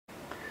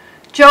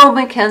Joe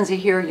Mackenzie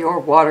here, your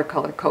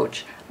watercolor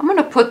coach. I'm going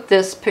to put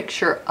this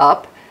picture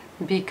up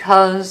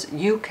because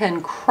you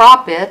can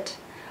crop it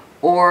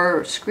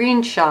or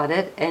screenshot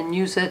it and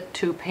use it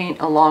to paint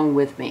along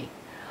with me.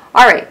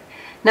 Alright,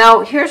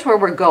 now here's where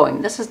we're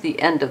going. This is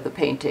the end of the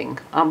painting.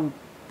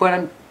 What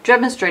I'm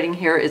demonstrating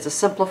here is a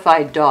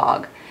simplified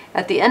dog.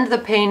 At the end of the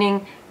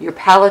painting, your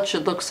palette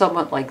should look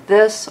somewhat like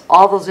this.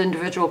 All those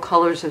individual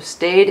colors have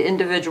stayed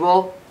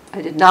individual.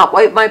 I did not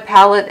wipe my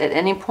palette at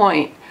any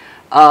point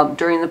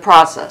during the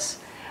process.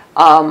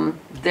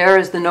 There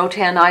is the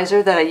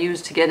no-tanizer that I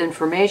used to get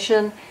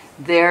information.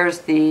 There's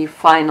the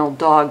final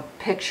dog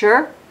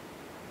picture.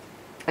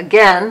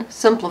 Again,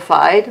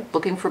 simplified,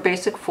 looking for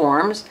basic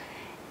forms,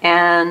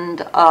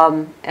 and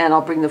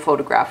I'll bring the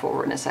photograph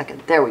over in a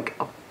second. There we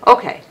go.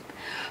 Okay,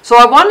 so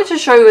I wanted to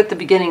show you at the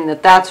beginning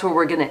that that's where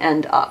we're going to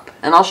end up,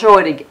 and I'll show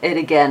it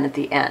again at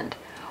the end.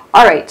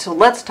 All right, so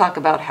let's talk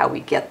about how we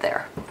get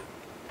there.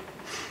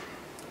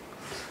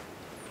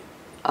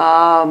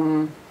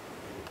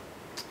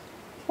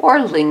 Or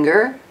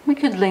linger. We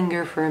could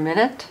linger for a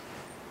minute.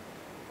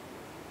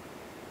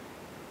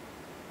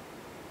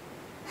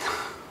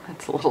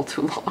 That's a little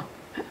too long.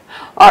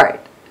 All right.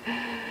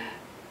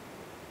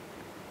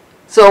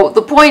 So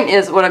the point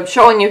is, what I'm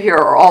showing you here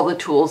are all the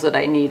tools that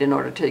I need in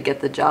order to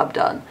get the job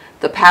done.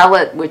 The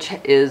palette, which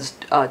is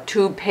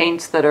tube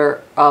paints that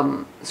are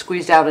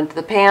squeezed out into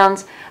the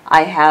pans.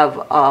 I have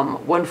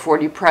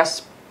 140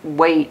 press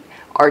weight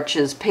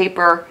Arches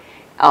paper.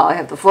 I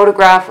have the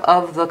photograph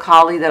of the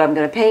collie that I'm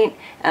going to paint,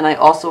 and I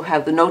also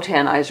have the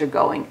no-tanizer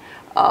going,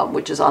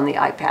 which is on the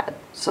iPad.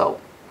 So,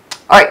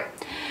 all right.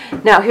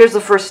 Now here's the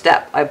first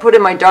step. I put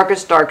in my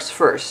darkest darks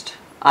first.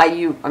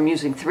 I'm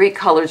using 3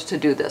 colors to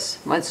do this.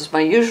 This is my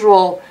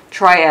usual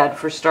triad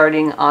for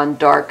starting on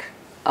dark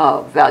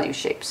value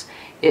shapes.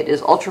 It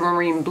is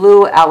ultramarine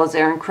blue,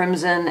 alizarin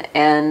crimson,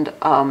 and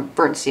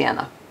burnt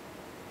sienna.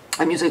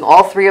 I'm using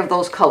all 3 of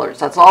those colors.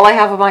 That's all I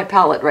have on my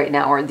palette right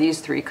now are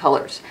these 3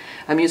 colors.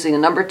 I'm using a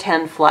number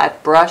 10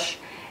 flat brush,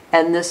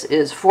 and this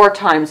is 4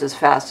 times as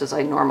fast as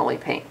I normally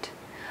paint.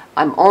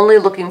 I'm only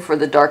looking for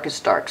the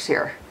darkest darks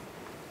here.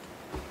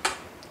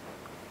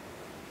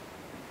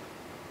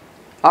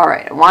 All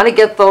right, I want to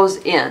get those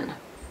in.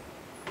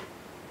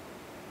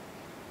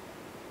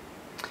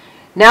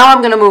 Now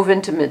I'm going to move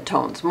into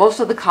midtones. Most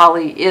of the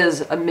collie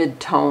is a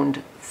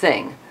mid-toned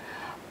thing.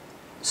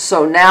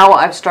 So now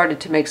I've started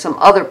to make some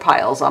other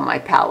piles on my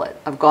palette.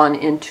 I've gone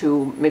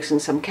into mixing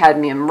some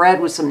cadmium red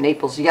with some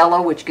Naples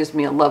yellow, which gives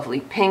me a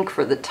lovely pink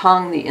for the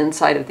tongue, the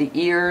inside of the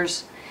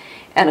ears,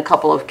 and a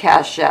couple of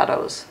cast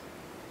shadows.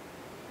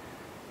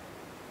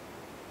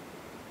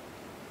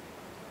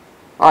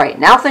 All right,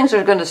 now things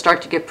are going to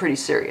start to get pretty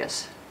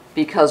serious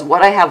because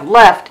what I have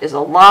left is a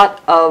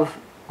lot of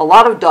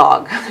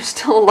dog. There's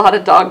still a lot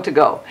of dog to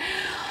go.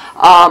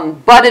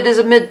 But it is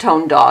a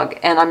mid-tone dog,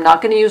 and I'm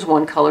not going to use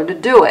one color to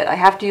do it. I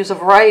have to use a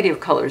variety of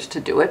colors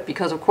to do it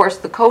because, of course,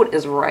 the coat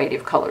is a variety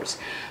of colors.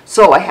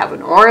 So I have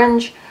an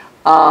orange,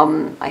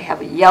 I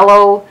have a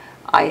yellow,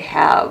 I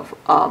have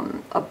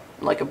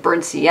like a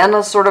burnt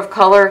sienna sort of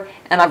color,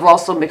 and I've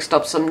also mixed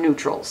up some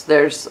neutrals.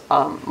 There's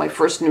my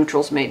first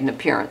neutrals made an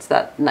appearance,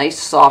 that nice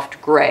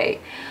soft gray.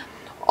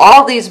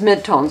 All these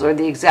midtones are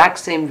the exact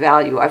same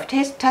value. I've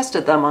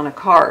tested them on a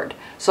card,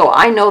 so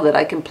I know that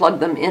I can plug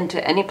them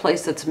into any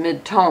place that's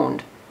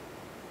mid-toned,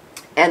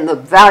 and the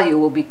value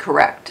will be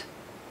correct.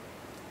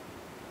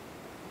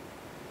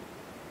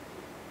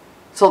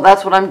 So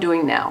that's what I'm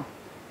doing now.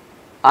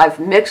 I've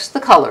mixed the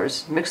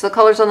colors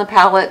on the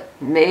palette,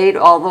 made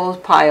all those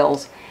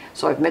piles,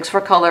 so I've mixed for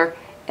color,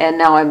 and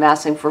now I'm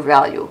massing for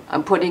value.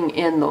 I'm putting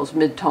in those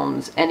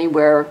midtones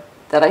anywhere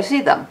that I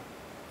see them.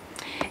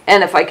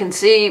 And if I can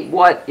see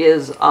what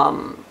is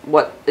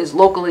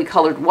locally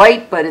colored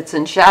white, but it's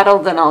in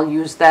shadow, then I'll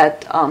use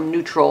that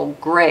neutral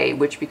gray,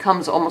 which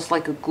becomes almost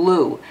like a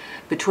glue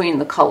between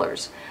the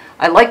colors.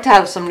 I like to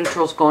have some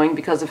neutrals going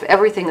because if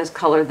everything is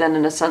color, then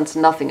in a sense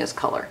nothing is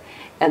color.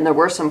 And there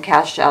were some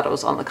cast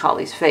shadows on the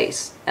collie's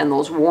face, and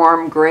those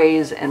warm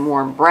grays and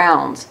warm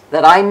browns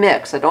that I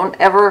mix. I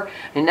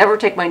never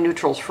take my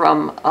neutrals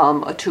from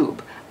a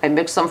tube. I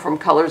mix them from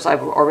colors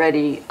I've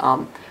already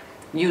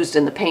used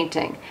in the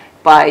painting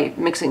by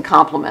mixing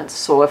complements.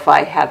 So if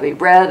I have a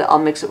red, I'll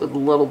mix it with a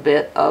little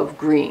bit of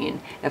green.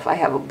 If I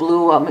have a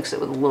blue, I'll mix it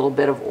with a little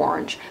bit of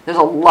orange. There's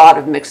a lot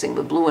of mixing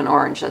with blue and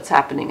orange that's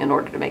happening in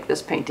order to make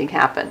this painting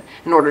happen,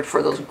 in order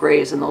for those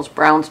grays and those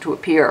browns to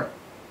appear.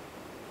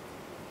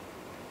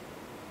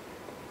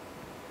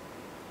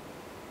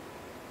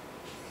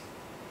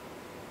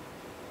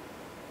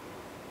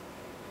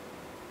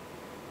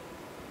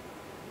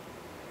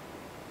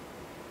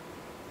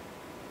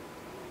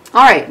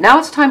 All right, now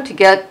it's time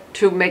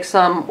to make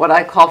some what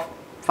I call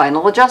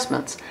final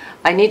adjustments.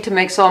 I need to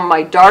make some of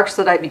my darks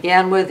that I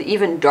began with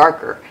even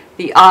darker.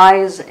 The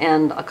eyes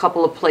and a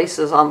couple of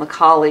places on the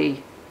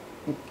collie,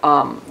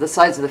 the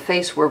sides of the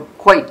face were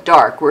quite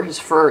dark, where his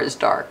fur is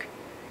dark.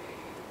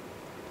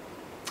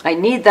 I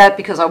need that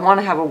because I want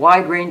to have a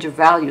wide range of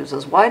values,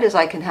 as wide as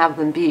I can have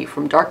them be,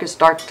 from darkest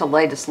darks to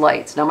lightest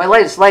lights. Now my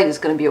lightest light is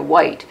going to be a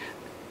white,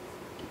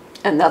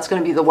 and that's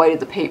going to be the white of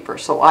the paper.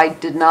 So I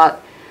did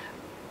not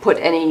put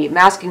any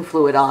masking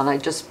fluid on. I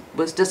just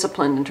was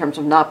disciplined in terms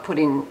of not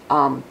putting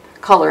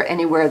color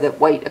anywhere that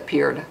white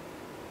appeared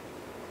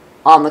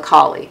on the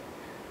collie.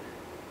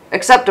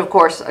 Except, of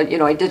course, you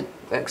know, I did,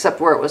 except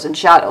where it was in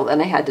shadow,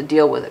 then I had to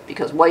deal with it,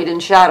 because white in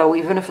shadow,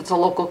 even if it's a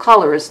local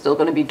color, is still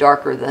going to be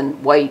darker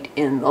than white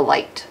in the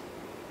light.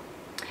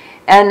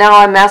 And now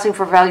I'm masking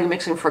for value,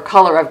 mixing for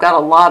color. I've got a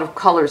lot of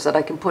colors that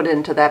I can put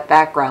into that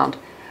background.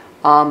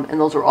 And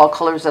those are all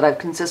colors that I've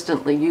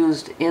consistently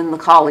used in the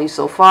collie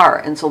so far,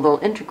 and so they'll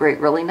integrate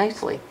really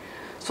nicely.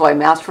 So I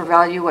masked for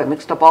value, I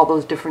mixed up all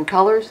those different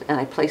colors, and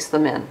I placed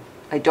them in.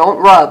 I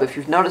don't rub. If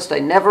you've noticed, I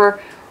never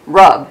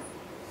rub,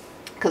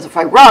 because if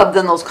I rub,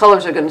 then those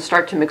colors are going to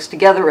start to mix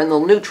together and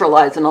they'll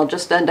neutralize, and I'll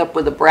just end up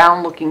with a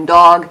brown looking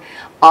dog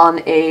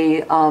on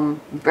a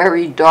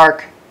very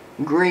dark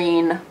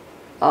green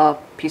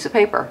piece of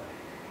paper.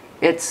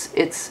 It's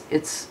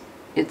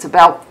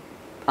about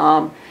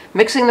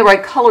mixing the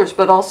right colors,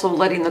 but also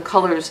letting the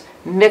colors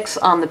mix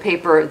on the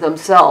paper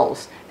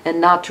themselves, and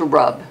not to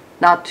rub,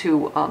 not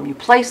to you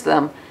place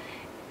them,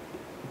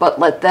 but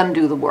let them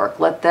do the work,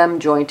 let them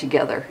join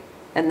together,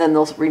 and then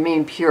they'll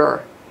remain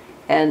pure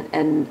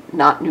and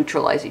not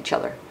neutralize each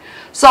other.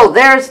 So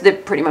there's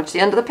pretty much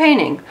the end of the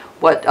painting,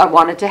 what I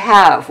wanted to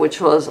have,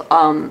 which was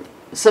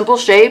simple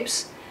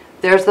shapes.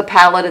 There's the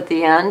palette at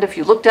the end. If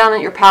you look down at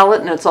your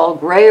palette and it's all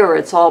gray or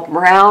it's all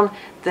brown,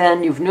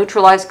 then you've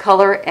neutralized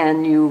color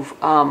and you've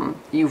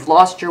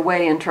lost your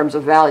way in terms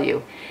of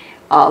value.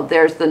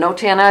 There's the no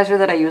tannizer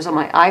that I use on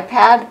my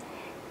iPad,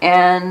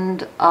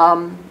 and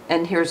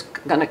here's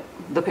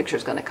the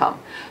picture's gonna come.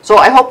 So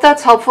I hope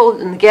that's helpful.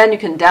 And again, you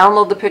can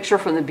download the picture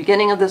from the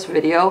beginning of this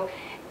video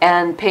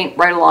and paint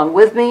right along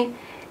with me.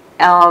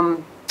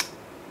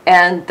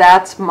 And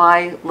that's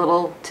my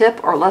little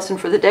tip or lesson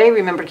for the day.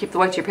 Remember to keep the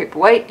whites of your paper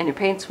white and your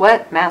paints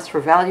wet. Mask for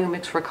value,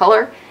 mix for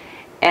color.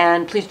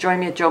 And please join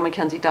me at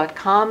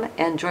joemackenzie.com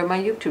and join my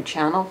YouTube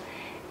channel.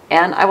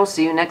 And I will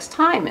see you next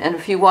time. And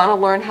if you want to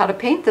learn how to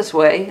paint this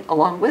way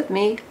along with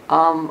me,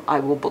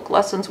 I will book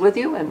lessons with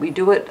you, and we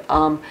do it.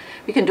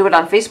 We can do it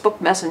on Facebook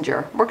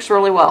Messenger. Works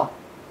really well.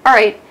 All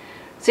right.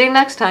 See you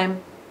next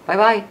time.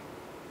 Bye-bye.